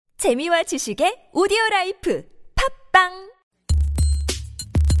재미와 지식의 오디오라이프 팝빵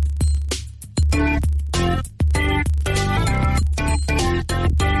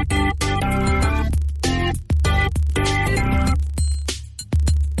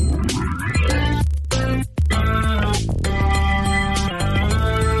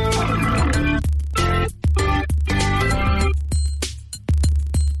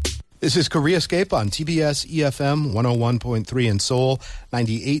This is Koreascape on TBS EFM 101.3 in Seoul,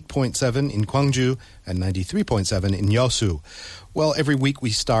 98.7 in Gwangju, and 93.7 in Yeosu. Well, every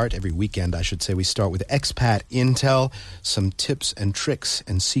weekend, I should say, we start with Expat Intel, some tips and tricks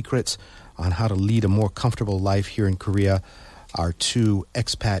and secrets on how to lead a more comfortable life here in Korea. Our two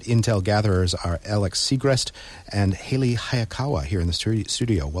Expat Intel gatherers are Alex Sigrist and Hailey Hayakawa here in the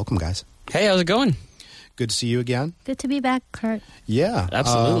studio. Welcome, guys. Hey, how's it going? Good to see you again. Good to be back, Kurt. Yeah.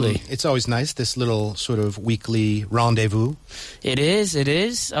 Absolutely. It's always nice, this little sort of weekly rendezvous. It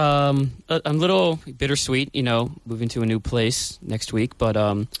is. I'm a little bittersweet, moving to a new place next week. But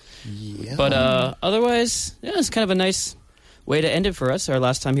otherwise, yeah, it's kind of a nice way to end it for us, our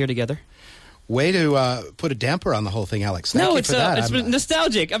last time here together. Way to put a damper on the whole thing, Alex. Thank you for that. It's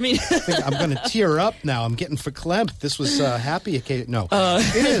nostalgic. I think I'm going to tear up now. I'm getting verklempt. This was happy occasion. No,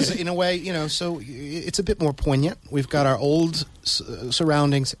 it is, in a way, so it's a bit more poignant. We've got our old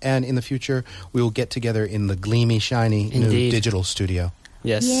surroundings, and in the future, we will get together in the gleamy, shiny, new digital studio.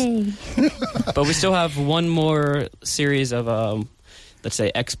 Yes. Yay. But we still have one more series of, let's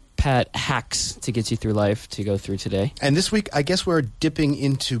say, expat hacks to get you through life to go through today. And this week, I guess we're dipping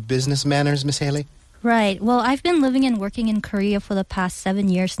into business manners, Miss Hailey? Right. Well, I've been living and working in Korea for the past 7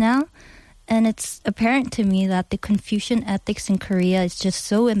 years now. And it's apparent to me that the Confucian ethics in Korea is just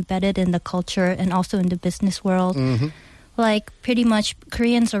so embedded in the culture and also in the business world. Mm-hmm. Like, pretty much,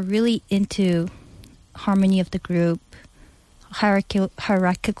 Koreans are really into harmony of the group,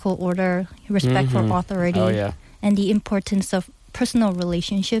 hierarchical order, respect for authority, and the importance of personal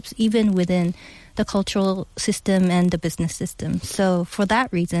relationships, even within the cultural system and the business system. So for that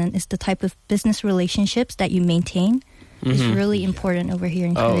reason, it's the type of business relationships that you maintain is really important over here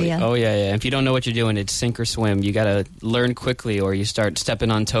in Korea. Oh, yeah. If you don't know what you're doing, it's sink or swim. You got to learn quickly or you start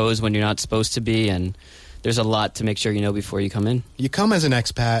stepping on toes when you're not supposed to be, and there's a lot to make sure you know before you come in. You come as an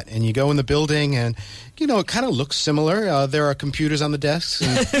expat and you go in the building and, it kind of looks similar. There are computers on the desks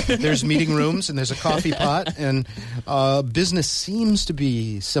and there's meeting rooms and there's a coffee pot and business seems to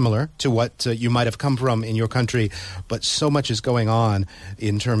be similar to what you might have come from in your country, but so much is going on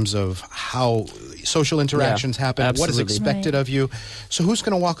in terms of how social interactions happen, absolutely. What is expected of you. So who's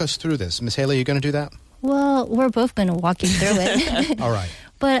going to walk us through this? Miss Hailey, you going to do that? Well, we're both going to walk you through it. All right.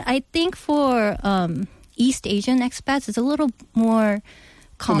 But I think for East Asian expats, it's a little more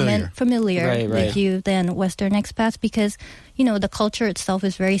familiar with you than Western expats because, the culture itself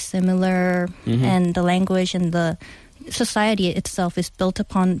is very similar and the language and the society itself is built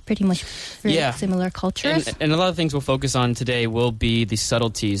upon pretty much very similar cultures. And a lot of things we'll focus on today will be the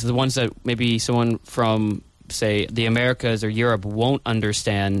subtleties, the ones that maybe someone from, say, the Americas or Europe won't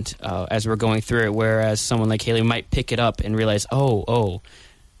understand as we're going through it, whereas someone like Hailey might pick it up and realize, oh,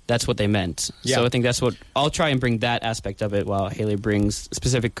 that's what they meant. Yeah. So I think that's what I'll try and bring that aspect of it while Hailey brings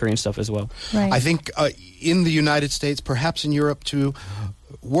specific Korean stuff as well. Right. I think in the United States, perhaps in Europe too,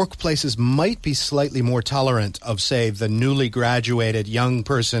 workplaces might be slightly more tolerant of, say, the newly graduated young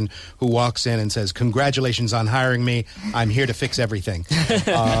person who walks in and says, "Congratulations on hiring me. I'm here to fix everything."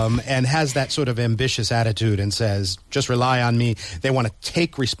 And has that sort of ambitious attitude and says, "Just rely on me." They want to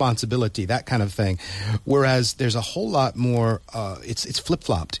take responsibility, that kind of thing. Whereas there's a whole lot more, it's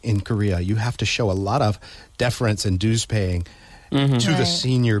flip-flopped in Korea. You have to show a lot of deference and dues paying to the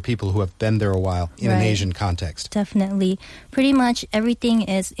senior people who have been there a while in an Asian context. Definitely. Pretty much everything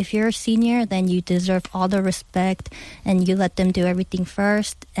is, if you're a senior, then you deserve all the respect and you let them do everything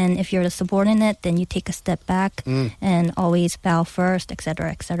first. And if you're the subordinate, then you take a step back and always bow first,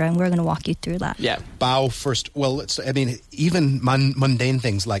 etc., etc. And we're going to walk you through that. Yeah. Bow first. Well, even mundane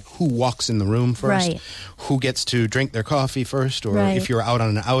things like who walks in the room first, who gets to drink their coffee first, or if you're out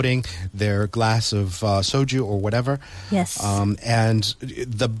on an outing, their glass of soju or whatever. Yes. And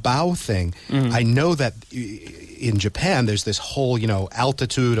the bow thing, I know that in Japan there's this whole,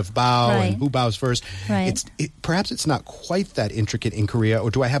 altitude of bow and who bows first. Right. Perhaps it's not quite that intricate in Korea, or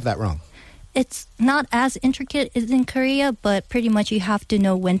do I have that wrong? It's not as intricate as in Korea, but pretty much you have to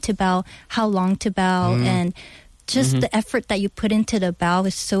know when to bow, how long to bow, and just the effort that you put into the bow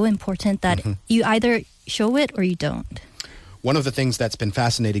is so important that you either show it or you don't. One of the things that's been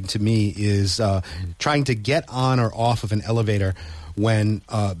fascinating to me is trying to get on or off of an elevator when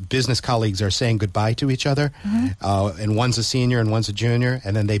business colleagues are saying goodbye to each other, and one's a senior and one's a junior,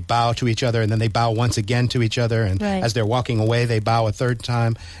 and then they bow to each other, and then they bow once again to each other, and as they're walking away, they bow a third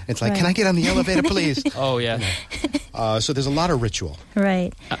time. It's like, can I get on the elevator, please? Oh, yeah. So there's a lot of ritual.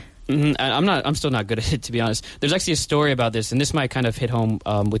 Right. I'm still not good at it, to be honest. There's actually a story about this, and this might kind of hit home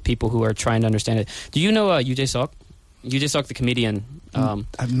with people who are trying to understand it. Do you know Yoo Sok? Yoo Sok, the comedian. I'm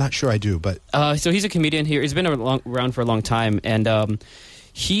not sure I do, but so he's a comedian here. He's been around for a long time, and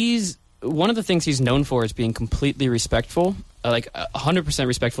he's one of the things he's known for is being completely respectful, like 100%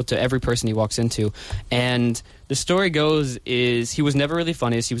 respectful to every person he walks into. And the story goes is he was never really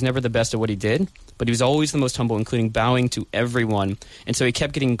funniest. He was never the best at what he did, but he was always the most humble, including bowing to everyone. And so he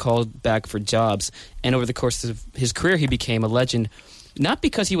kept getting called back for jobs. And over the course of his career, he became a legend, not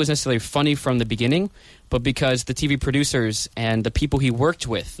because he was necessarily funny from the beginning, but because the TV producers and the people he worked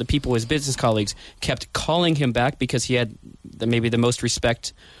with, the people, his business colleagues, kept calling him back because he had maybe the most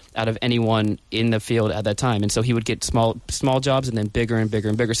respect out of anyone in the field at that time. And so he would get small jobs and then bigger and bigger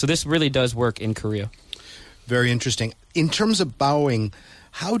and bigger. So this really does work in Korea. Very interesting. In terms of bowing,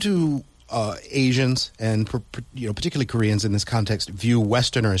 how do Asians and particularly Koreans in this context view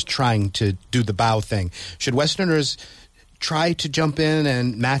Westerners trying to do the bow thing? Should Westerners try to jump in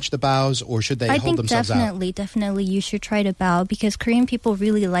and match the bows, or should they hold themselves out? Definitely you should try to bow, because Korean people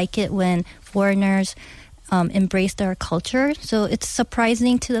really like it when foreigners embrace their culture. So it's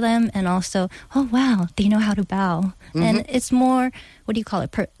surprising to them, and also, oh wow, they know how to bow. And it's more, what do you call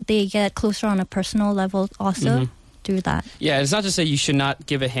it? They get closer on a personal level also through that. Yeah, it's not to say you should not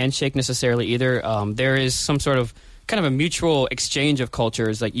give a handshake necessarily either. There is some sort of kind of a mutual exchange of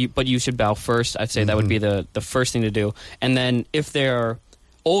cultures, but you should bow first. I'd say that would be the first thing to do. And then if they're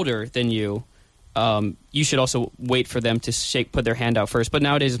older than you, you should also wait for them to put their hand out first. But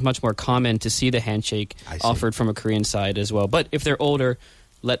nowadays it's much more common to see the handshake offered from a Korean side as well. But if they're older,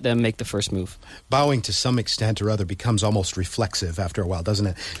 let them make the first move. Bowing to some extent or other becomes almost reflexive after a while, doesn't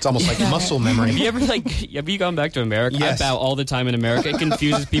it? It's almost like muscle memory. Have you gone back to America? Yes. I bow all the time in America. It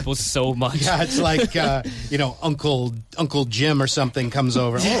confuses people so much. Yeah, it's like, Uncle Jim or something comes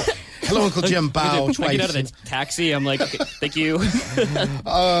over. Oh, hello, Uncle Jim, bow twice. I get out of the taxi, I'm like, okay, thank you.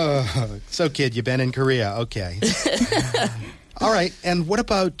 So kid, you've been in Korea. Okay. All right, and what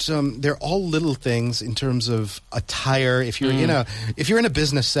about? They're all little things in terms of attire. If you're in a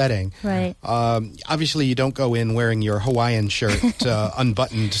business setting, right? Obviously, you don't go in wearing your Hawaiian shirt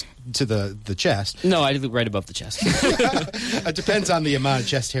unbuttoned to the chest. No, I look right above the chest. It depends on the amount of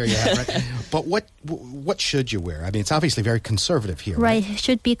chest hair you have, right? But what should you wear? I mean, it's obviously very conservative here, right? It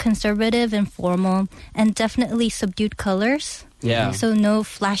should be conservative and formal, and definitely subdued colors. Yeah. So no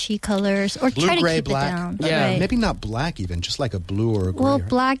flashy colors, or blue, try to gray, keep black. it down. Yeah. Right. Maybe not black even, just like a blue or a gray. Well, right?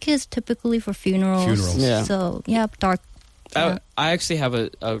 black is typically for funerals. Yeah. So, dark. I actually have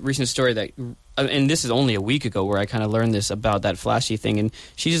a recent story that, and this is only a week ago, where I kind of learned this about that flashy thing. And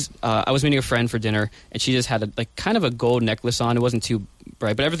I was meeting a friend for dinner, and she just had kind of a gold necklace on. It wasn't too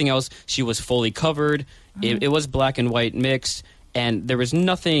bright, but everything else, she was fully covered. It was black and white mixed, and there was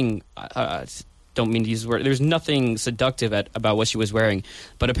nothing. Don't mean to use the word. There's nothing seductive about what she was wearing,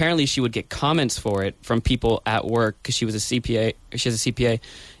 but apparently she would get comments for it from people at work because she was a CPA. She has a CPA,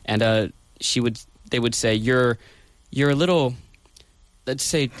 and they would say you're a little, let's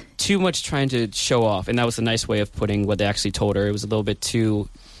say, too much trying to show off, and that was a nice way of putting what they actually told her. It was a little bit too,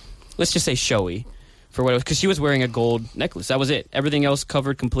 let's just say, showy for what it was, because she was wearing a gold necklace. That was it. Everything else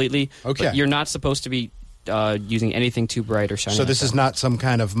covered completely. Okay, but you're not supposed to be using anything too bright or shiny. So this is not some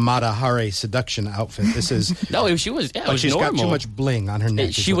kind of Mata Hari seduction outfit. This is no. She was. Yeah, it was she's normal. got too much bling on her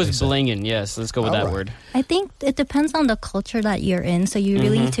neck. She was blinging. Yes, let's go with that word. I think it depends on the culture that you're in. So you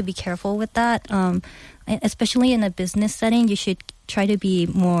really need to be careful with that. Especially in a business setting, you should try to be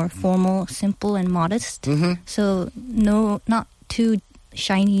more formal, simple, and modest. So not too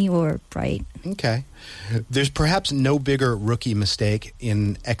shiny or bright. Okay. There's perhaps no bigger rookie mistake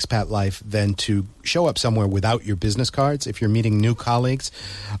in expat life than to show up somewhere without your business cards. If you're meeting new colleagues,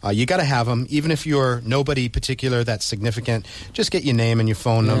 you got to have them. Even if you're nobody particular that's significant, just get your name and your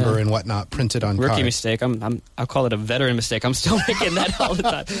phone number and whatnot printed on cards. Rookie mistake. I'll call it a veteran mistake. I'm still making that all the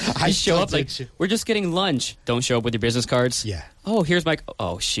time. I show up like, we're just getting lunch. Don't show up with your business cards. Yeah. Oh, here's my...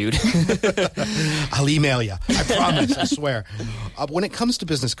 Oh, shoot. I'll email you. I promise. I swear. When it comes to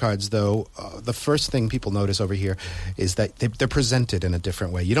business cards, though, the first thing people notice over here is that they're presented in a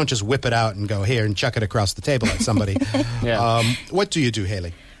different way. You don't just whip it out and go here and chuck it across the table at somebody. What do you do,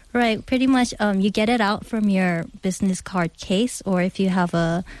 Hailey? Right. Pretty much you get it out from your business card case, or if you have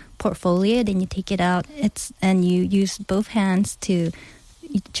a portfolio, then you take it out and you use both hands to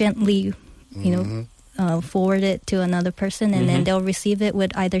gently, forward it to another person, and then they'll receive it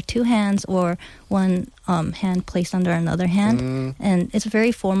with either two hands or one hand placed under another hand. And it's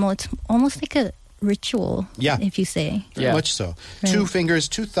very formal. It's almost like a ritual, if you say. Very much so. Right. 2 fingers,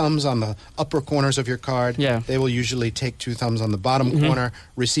 2 thumbs on the upper corners of your card. Yeah. They will usually take 2 thumbs on the bottom corner,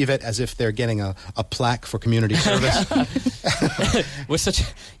 receive it as if they're getting a plaque for community service.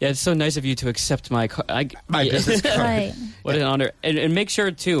 It's so nice of you to accept my business card. Right. What an honor. And make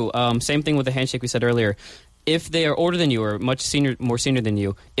sure, too, same thing with the handshake we said earlier. If they are older than you or more senior than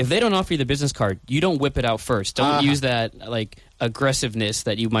you, if they don't offer you the business card, you don't whip it out first. Don't use that aggressiveness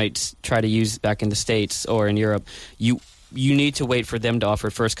that you might try to use back in the States or in Europe. You need to wait for them to offer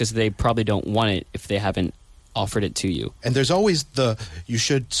it first because they probably don't want it if they haven't offered it to you. And there's always you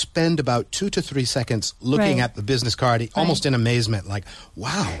should spend about 2 to 3 seconds looking at the business card, almost in amazement, like,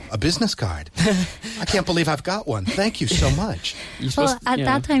 wow, a business card. I can't believe I've got one. Thank you so much. Well, at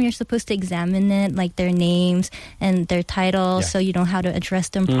that time, you're supposed to examine it, like their names and their titles, so you know how to address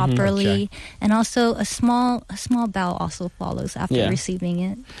them properly. Okay. And also, a small bow also follows after receiving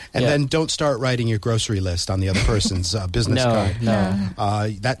it. And then don't start writing your grocery list on the other person's business card. No.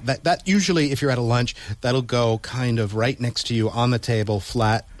 That usually, if you're at a lunch, that'll go kind of right next to you on the table,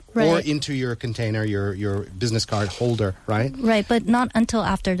 flat, or into your container, your business card holder, right? Right, but not until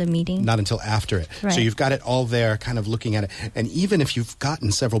after the meeting. Not until after it. Right. So you've got it all there, kind of looking at it. And even if you've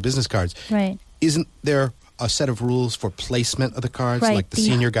gotten several business cards, isn't there a set of rules for placement of the cards, like the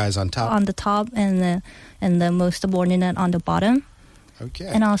senior guys on top? On the top and the most subordinate on the bottom. Okay.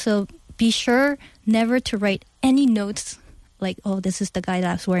 And also be sure never to write any notes like, oh, this is the guy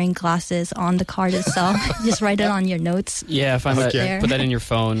that's wearing glasses on the card itself. Just write it on your notes. Yeah, find that. Put that in your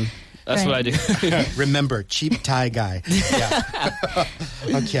phone. That's what I do. Remember, cheap tie guy. Yeah.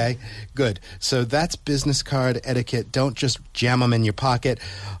 Okay, good. So that's business card etiquette. Don't just jam them in your pocket.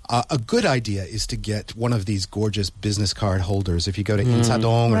 A good idea is to get one of these gorgeous business card holders. If you go to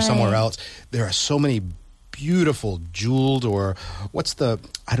Insadong or somewhere else, there are so many beautiful jeweled, or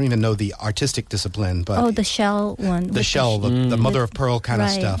I don't even know the artistic discipline, but the shell one. The shell, the mother of pearl kind of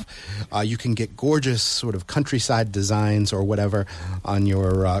stuff. You can get gorgeous sort of countryside designs or whatever on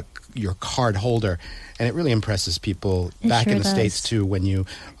your card holder, and it really impresses people back in the States too when you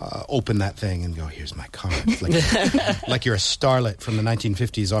open that thing and go, here's my card. Like you're a starlet from the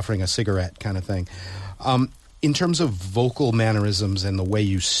 1950s offering a cigarette kind of thing. In terms of vocal mannerisms and the way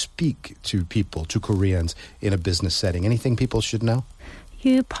you speak to people, to Koreans in a business setting, anything people should know?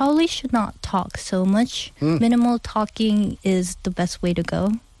 You probably should not talk so much. Minimal talking is the best way to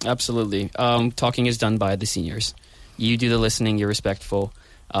go. Absolutely. Talking is done by the seniors. You do the listening, you're respectful,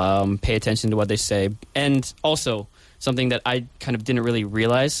 pay attention to what they say. And also, something that I kind of didn't really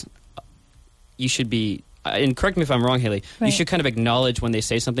realize, you should be... and correct me if I'm wrong, Hailey, you should kind of acknowledge when they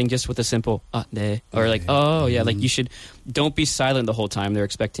say something just with a simple ne, or like, oh yeah, like you should, don't be silent the whole time. They're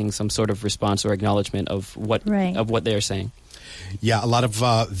expecting some sort of response or acknowledgement of what they're saying. Yeah, a lot of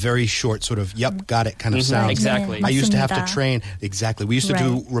very short sort of, yep, got it kind of sounds. Exactly. I used to have to train, we used to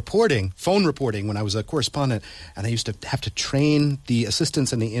do phone reporting when I was a correspondent, and I used to have to train the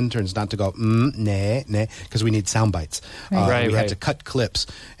assistants and the interns not to go, ne, because we need sound bites. We had to cut clips,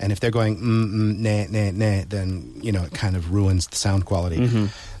 and if they're going, ne, then, it kind of ruins the sound quality.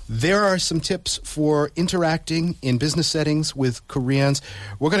 There are some tips for interacting in business settings with Koreans.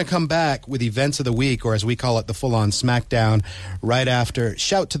 We're going to come back with Events of the Week, or as we call it, the full-on Smackdown, right after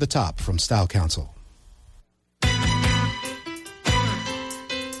Shout to the Top from Style Council.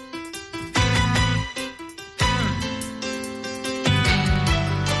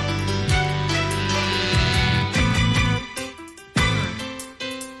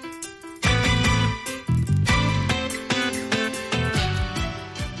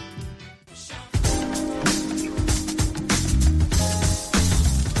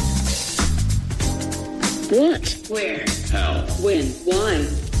 What? Where? How? When? Why?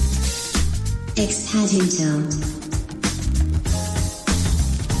 Expat Intel.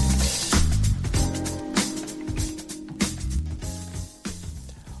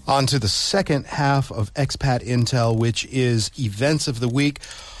 On to the second half of Expat Intel, which is Events of the Week.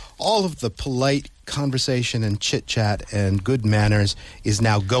 All of the polite conversation and chit-chat and good manners is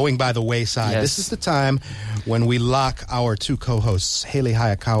now going by the wayside. This is the time when we lock our two co-hosts, Hailey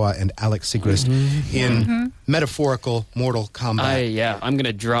Hayakawa and Alex Sigrist, in metaphorical mortal combat. I'm going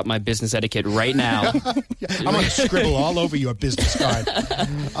to drop my business etiquette right now. I'm going to scribble all over your business card.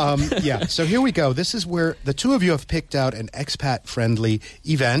 So here we go. This is where the two of you have picked out an expat-friendly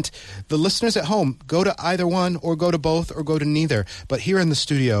event. The listeners at home, go to either one or go to both or go to neither. But here in the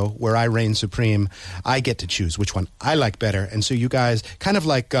studio, where I reign supreme, I get to choose which one I like better. And so you guys, kind of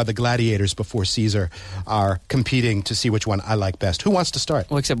like the gladiators before Caesar, are competing to see which one I like best. Who wants to start?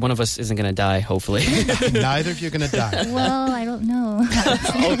 Well, except one of us isn't going to die, hopefully. Neither of you are going to die. Well, I don't know.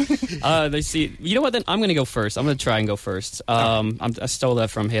 They see. You know what? Then I'm going to go first. I'm going to try and go first. I stole that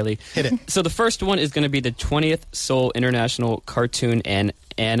from Haley. Hit it. So the first one is going to be the 20th Seoul International Cartoon and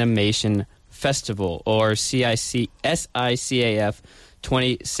Animation Festival, or SICAF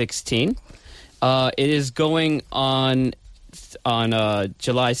 2016. It is going on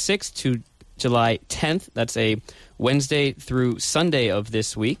July 6th to July 10th. That's a Wednesday through Sunday of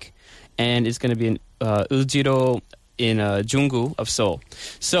this week. And it's going to be in Uljiro in Junggu of Seoul.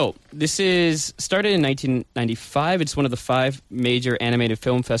 So this is started in 1995. It's one of the 5 major animated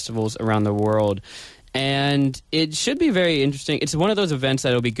film festivals around the world. And it should be very interesting. It's one of those events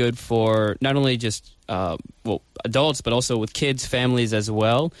that will be good for not only just adults, but also with kids, families as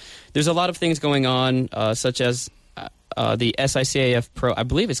well. There's a lot of things going on, such as the SICAF Pro. I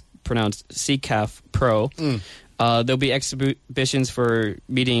believe it's pronounced CCAF Pro. There'll be exhibitions for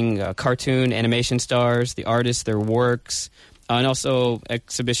meeting cartoon animation stars, the artists, their works, and also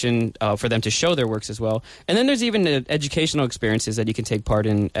exhibition for them to show their works as well. And then there's even educational experiences that you can take part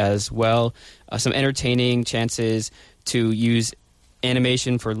in as well. Some entertaining chances to use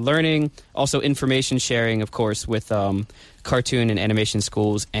animation for learning. Also information sharing, of course, with cartoon and animation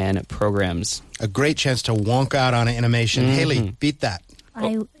schools and programs. A great chance to wonk out on animation. Haley, beat that.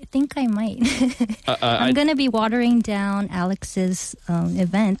 I think I might. I'm going to be watering down Alex's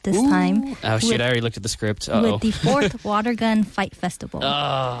event this time. Oh, shit, I already looked at the script. With the 4th Water Gun Fight Festival.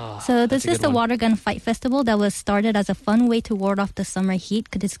 So this is the Water Gun Fight Festival that was started as a fun way to ward off the summer heat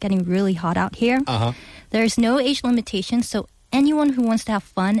because it's getting really hot out here. There's no age limitation, so anyone who wants to have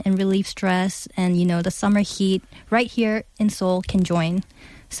fun and relieve stress and, the summer heat right here in Seoul can join.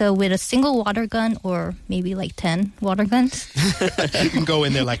 So with a single water gun or maybe like 10 water guns. You can go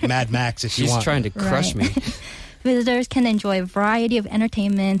in there like Mad Max if you want. She's trying to crush me. Visitors can enjoy a variety of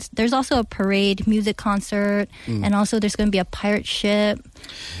entertainments. There's also a parade, music concert, and also there's going to be a pirate ship.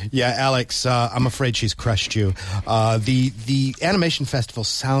 Yeah, Alex, I'm afraid she's crushed you. The animation festival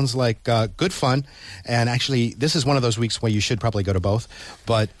sounds like good fun, and actually, this is one of those weeks where you should probably go to both.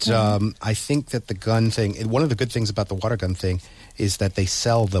 But I think that the gun thing, one of the good things about the water gun thing is that they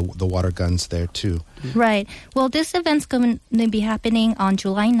sell the water guns there too. Right. Well, this event's going to be happening on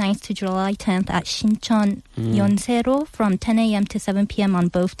July 9th to July 10th at Sincheon Yeonsero from 10 a.m. to 7 p.m. on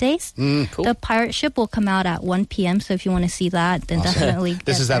both days. Cool. The pirate ship will come out at 1 p.m. So if you want to see that, then definitely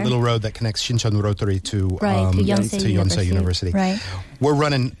This is that little road that connects Sincheon Rotary to Yonsei University. Right. We're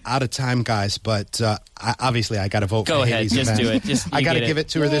running out of time, guys, but obviously I got to vote Go for ahead, Haley's just event. do it. I got to give it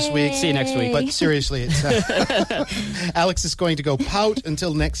to her this week. See you next week. But seriously, it's Alex is going to go pout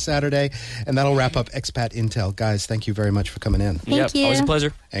until next Saturday, and that'll wrap up Expat Intel. Guys, thank you very much for coming in. Thank you. Always a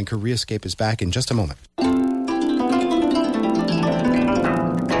pleasure. And Koreascape is back in just a moment.